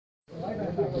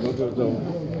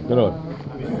Good.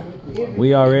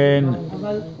 We are in.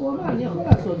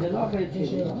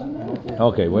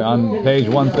 Okay, we're on page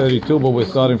 132, but we're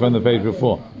starting from the page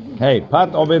before. Hey,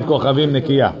 Pat Obed Kochavim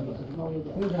Nekiya.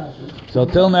 So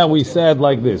till now we said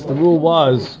like this. The rule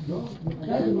was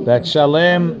that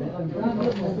Shalem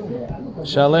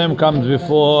comes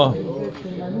before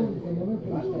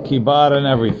Kibar and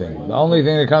everything. The only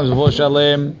thing that comes before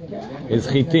Shalem is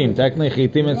Chitim. Technically,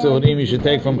 Chitim and Seurim you should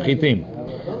take from Chitim.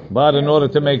 But in order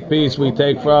to make peace, we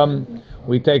take both,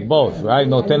 right?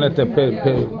 Notenet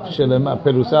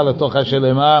perusa letocha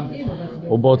shelema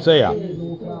ubotzea.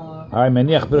 Alright,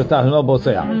 meniach perutah no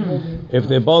botzea. If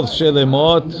they're both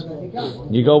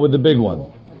shelemot, you go with the big one.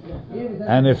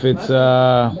 And if it's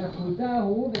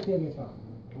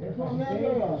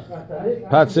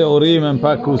Pat Seurim and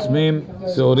Pat Kusmim,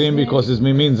 Seurim because it's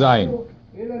Mimin Zayin.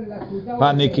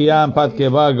 Pat Nikiya and Pat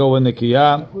Keba go with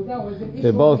Nikiya.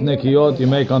 They're both Nikiyot, you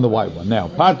make on the white one. Now,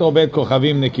 Pat Obed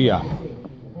Kochavim Nikiya.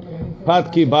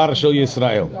 Pat Kibar Shel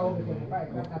Yisrael.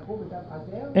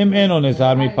 Im eno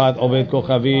nizar mi Pat Obed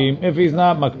Kochavim. If he's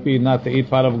not makpid not to eat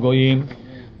part of Goyim,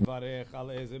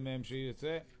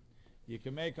 you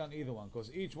can make on either one,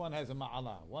 because each one has a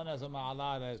ma'ala. One has a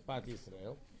ma'ala that has Pat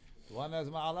Yisrael. One has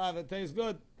a ma'ala that tastes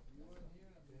good.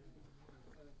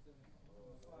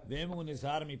 If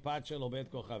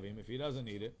he doesn't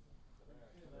eat it,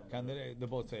 the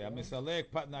botzea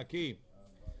misalek pat naki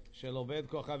shel obed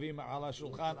kochavim ala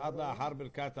shulchan ad la'achar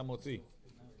birkat hamotzi.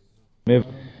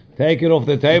 Take it off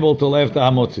the table till after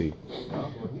hamotzi.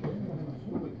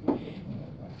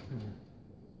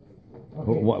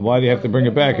 Why do you have to bring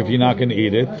it back if you're not going to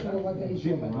eat it?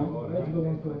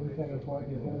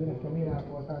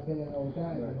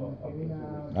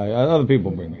 Other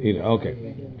people bring it. Eat it. Okay.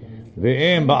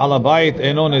 Ve'em ba'alabayit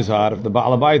eno nizhar. If the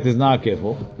ba'alabayit is not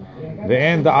careful,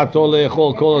 ve'en da'ato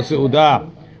le'echol kol seuda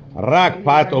rak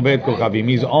pat obed kochavim.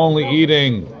 He's only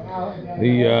eating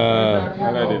the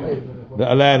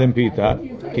Aladdin pita.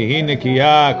 Kihi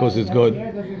nekiya, because it's good.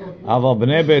 Aval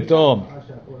bnei beto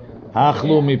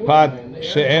achlu mipat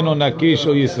she'eno naki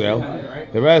shel Yisrael.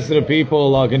 The rest of the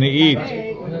people are going to eat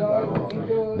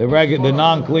the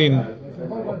non-clean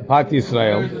Pat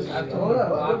Yisrael.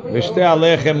 ושתי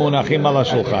הלחם מונחים על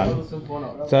השולחן.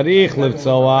 צריך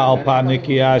לבצוע על פת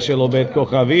נקייה של עובד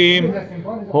כוכבים,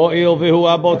 הואיל והוא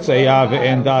הבוצע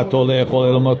ואין דעתו לאכול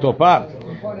אלא מאותו פת.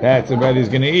 That's the bread he's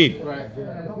going to eat.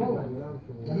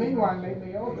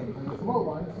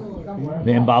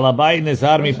 ואם בעל הבית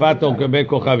נזהר מפת עובד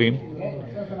כוכבים,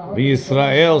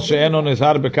 וישראל שאינו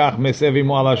נזהר בכך מסב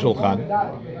עמו על השולחן,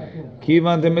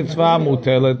 כיוון דמצווה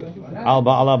מוטלת על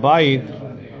בעל הבית,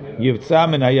 יבצע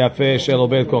מן היפה של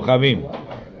עובד כוכבים.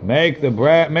 Make the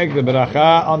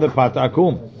bracha on the pat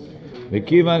akum.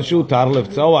 וכיוון שהותר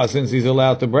לבצוע, since he's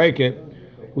allowed to break it,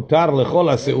 הותר לכל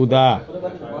הסעודה.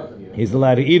 He's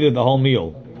allowed to eat it the whole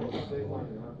meal.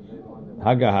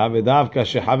 הגה, ודווקא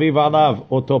שחביב עליו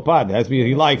אותו פת, has to be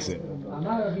he likes it.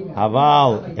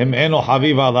 אבל אם אינו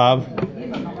חביב עליו,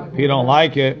 if he don't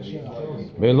like it,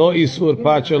 ולא איסור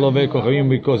פת של עובד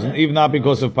כוכבים, even not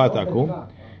because of pat akum,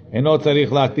 and no tzarich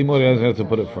la'aktimur, you have to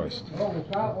put it first.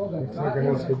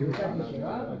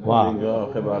 Wow.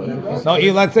 No,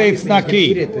 let's say it's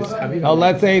naki. No,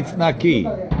 let's say it's naki.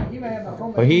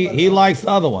 But he likes the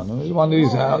other one. One of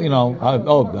these,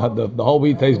 the whole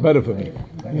wheat tastes better for me.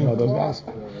 You know those guys?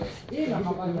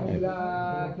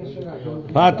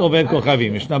 Pat oved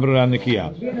kochavim, mishnah brura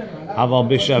nikiya. Aval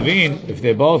b'shavin, if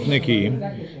they're both nikiyim,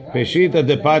 peshita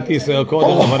de pat Yisrael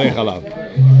kodem levarech alav.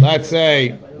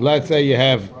 Let's say you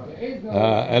have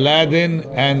Aladdin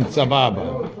and Sababa.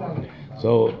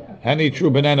 So any true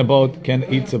banana boat can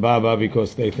eat Sababa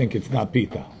because they think it's not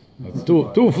pita. It's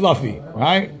too fluffy,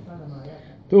 right?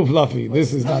 Too fluffy.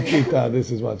 This is not pita. This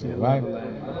is what's good, right?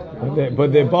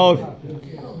 But they're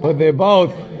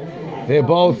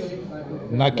both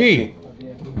naki.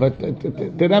 But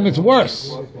to them it's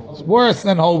worse. It's worse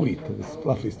than whole wheat. This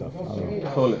fluffy stuff. I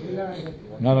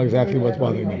don't know exactly what's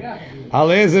bothering me.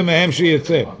 Aleze mehem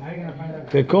sheyitzeh.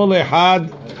 כל אחד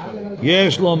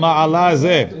יש לו מעלה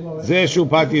זה שהוא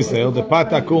פת ישראל,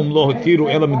 דפת עקום לא התירו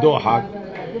אלא מדוחק,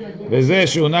 וזה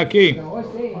שהוא נקי.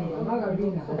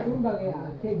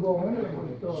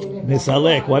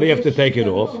 מסלק, what do you have to take it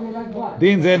off?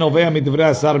 דין זה נובע מדברי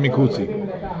השר מקוצי,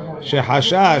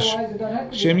 שחשש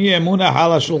שאם יהיה מונח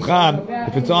על השולחן,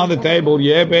 if it's on the table,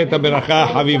 יהיה בית הברכה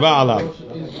חביבה עליו.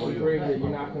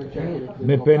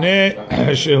 מפני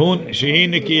שהיא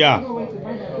נקייה.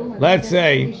 Let's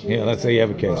say you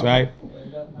have a case, right?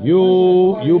 You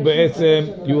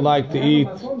like to eat.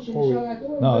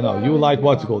 No, you like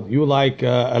what's it called? You like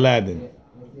Aladdin.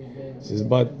 Says,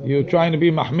 but you're trying to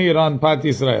be mahmir on Pat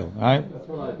Yisrael, right?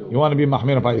 You want to be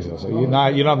mahmir on Pat Yisrael, so you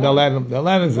don't have the land. The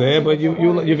land is there, but you're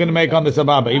going to make on the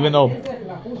sababa, even though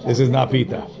this is not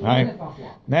pita, right?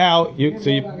 Now he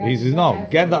says no,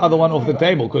 get the other one off the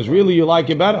table because really you like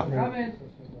it better.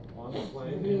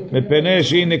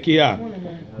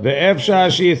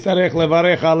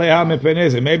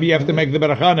 Maybe you have to make the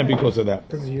berachana because of that.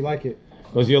 Because you like it.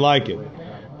 Because you like it.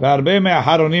 והרבה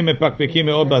מהאחרונים מפקפקים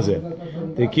מאוד בזה.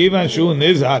 תכיוון שהוא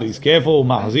נזהר, he's careful, הוא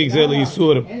מחזיק זה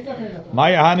לאיסור. מה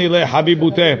יעני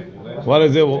לחביבותה? What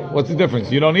is it? What's the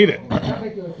difference? You don't need it.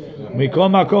 מכל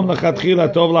מקום לכתחילה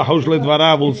טוב לחוש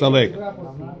לדבריו ולסלק.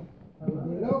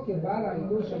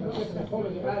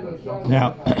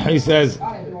 Now, he says,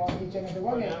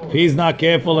 if he's not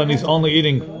careful and he's only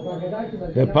eating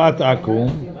the pat akum,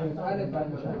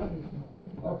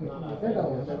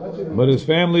 but his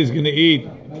family is going to eat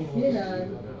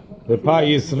the pat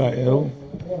Yisrael,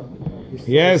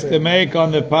 he has to make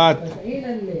on the pat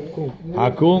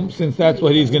akum, since that's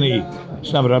what he's going to eat.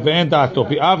 That's when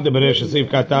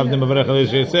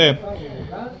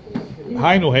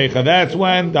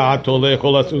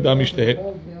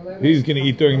he's going to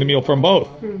eat during the meal from both.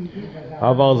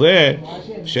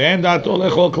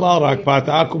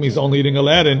 He's only eating a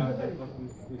ladin.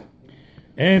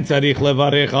 He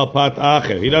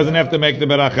doesn't have to make the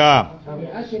beracha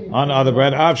on other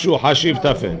bread. Afshu hashiv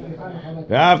tafel.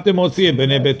 Ve'afte motzi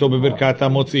b'nei beto beberkat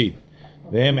hamotzi.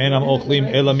 Ve'hem enam ochlim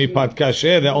ela mipat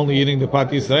kasher. They're only eating the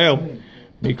pat Yisrael.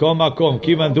 Mikol makom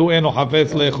kivan du eno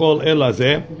hafetz lechol ela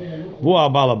zeh. Hu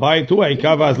abal habayit hu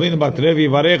ha'ikav azlin batrev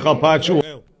yivarech al pat shu.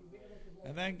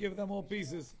 And then give them all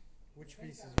pieces. Which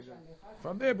pieces?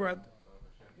 From their bread.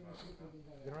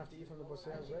 You don't have to eat from the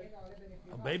boseas, right?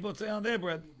 Beibotze on their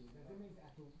bread.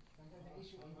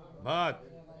 But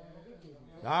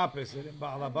the opposite in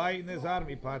Baal Habayit nizar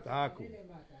mipat akum.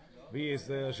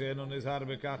 V'Yisrael she'eno nizar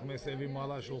bekach mesevim al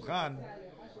hashulchan.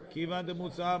 Kivan de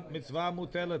mitzvah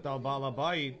mutelet al Baal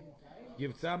Habayit.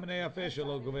 יבצע מנה יפה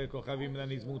שלא גובה כוכבים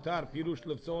לניז מותר, פירוש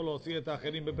לבצעו להוציא את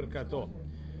האחרים בברכתו.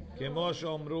 כמו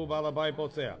שאומרו בעל הבית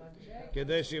פוצע,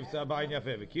 כדי שיבצע בעין יפה.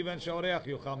 וכיוון שהאורח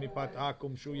יאכל מפת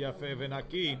עכו"ם שהוא יפה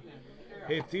ונקי,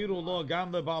 התירו לו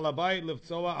גם לבעל הבית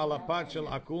לבצוע על הפת של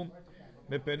עכו"ם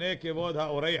מפני כבוד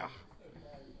האורח.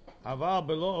 אבל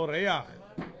בלא אורח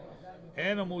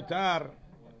אינו מותר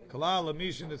כלל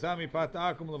למי שנשא מפת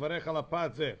עכו"ם לברך על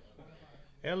הפת זה.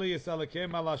 אלא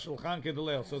יסלקם על השולחן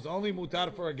כדלהו. So it's only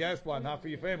mutar for a guest one, not for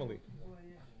your family.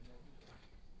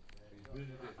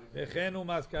 וכן הוא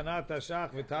מסקנת השח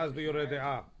ותז ביורי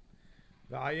דעה.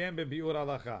 ועיין בביאור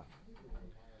הלכה.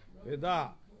 ודע,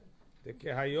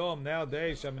 כהיום,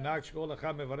 nowadays, שהמנהג שכל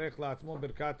אחד מברך לעצמו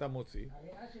ברכת המוציא.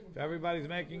 Everybody's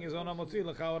making his own המוציא,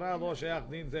 לכאורה לא שייך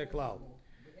דין זה כלל.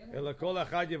 אלא כל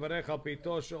אחד יברך על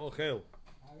פיתו שאוכל.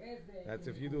 That's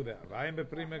if you do that. ועיין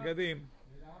בפרי מגדים,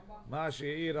 מה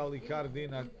שהעיר על עיקר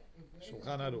דין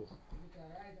השולחן ערוך.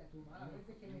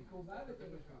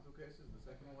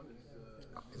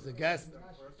 Is a guest.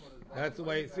 That's the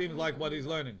way it seems like what he's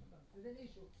learning.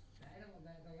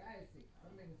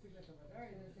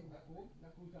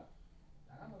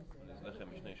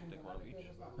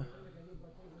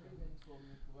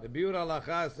 The Biur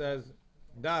Halacha says,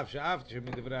 דף שאף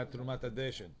שמדברי תרומת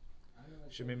הדשן,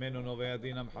 שממנו נובע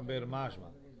דין המחבר משמע,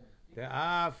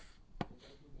 ואף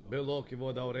בלא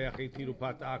כבוד האורח התירו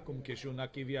פת עכו"ם כשהוא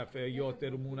נקי ויפה יותר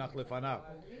ומונח לפניו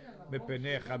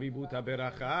מפני חביבות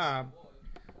הברכה,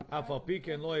 אף על פי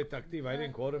כן לא התכתיב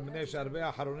העניין קוראים מפני שהרבה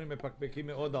אחרונים מפקפקים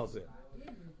מאוד על זה.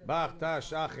 בך תא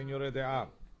שכן יורה דעה.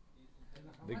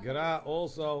 The Gra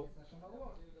also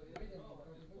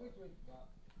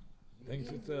thinks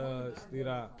it's a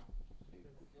stira.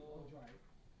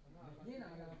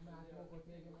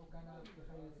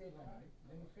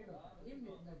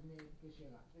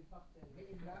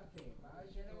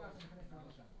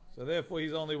 So therefore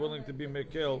he's only willing to be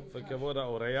mekil for kavod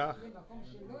ha'oreach.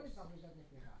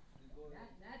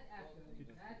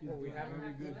 Well, we have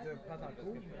very good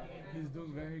patakum. He's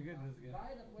doing very good, this guy.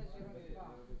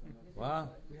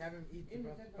 What? We have him eat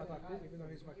patakum even though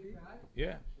he's makri.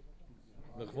 Yeah.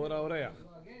 L'kavod ha'oreach.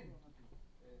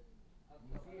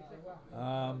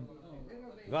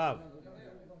 Vav.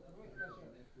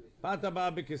 Pata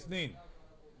ba b'kisnin.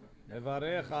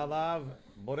 Mevarech alav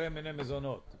boreh minei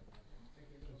mezonot.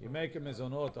 You make a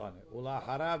mezonot on it.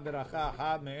 ולאחריו ברכה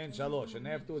אחת מעין שלוש. And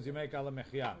afterwards you make על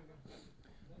המחיה.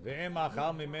 ואם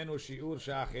אכל ממנו שיעור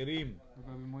שאחרים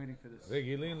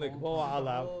רגילים לקבוע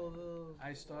עליו.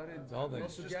 I started The whole thing.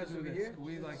 just to do this.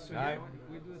 We like to Right.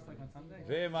 we do this like on Sunday.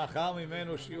 ואם אכל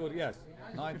ממנו שיעור, yes,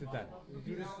 9 to 10.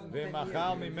 ואם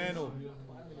אכל ממנו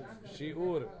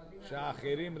שיעור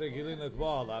Sha'achirim regilin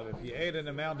letbo alav. If you ate an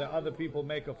amount that other people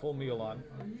make a full meal on,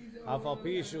 af al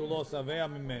pi shu lo savea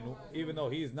mimenu, even though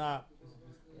he's not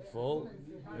full,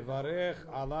 mevarech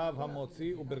alav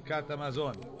hamotzi uberkat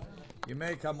hamazon. You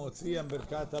make hamotzi and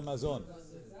berkat hamazon.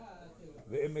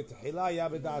 Ve'im mitchila ya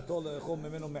b'da'ato le'echol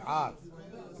mimenu me'at.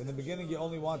 In the beginning, you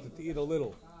only wanted to eat a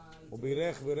little.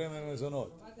 Ubirech v'rem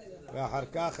mezonot. Ve'achar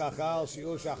kach achal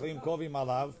shiur shachrim kovim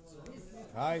alav.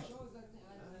 Right?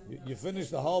 You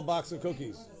finished the whole box of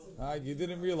cookies. Right? You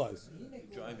didn't realize.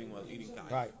 Driving while eating.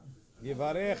 Right.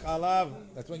 Yivarech alav.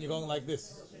 That's when you're going like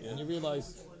this. And you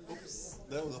realize. Oops,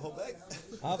 that was a whole bag.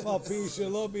 Afal pi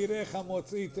shelo birech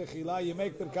hamotzi techila. You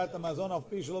make birkat hamazon of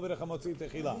pi shelo birech hamotzi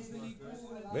techila.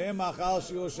 Ve'em achal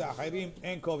shiur shachrim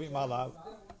en kovim alav.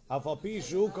 Afal pi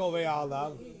shu kovei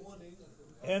alav.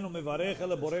 En umevarech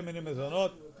ele borei mini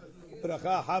mezonot.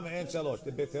 Bracha ham en shalosh.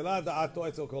 Tebetela da'ato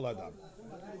etzel kol adam.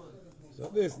 So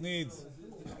this needs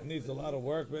a lot of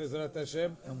work, Be'ezrat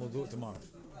Hashem, and we'll do it tomorrow.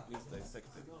 Needs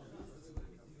dissected.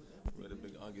 We had a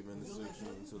big argument this week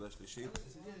in Sudash Lishit.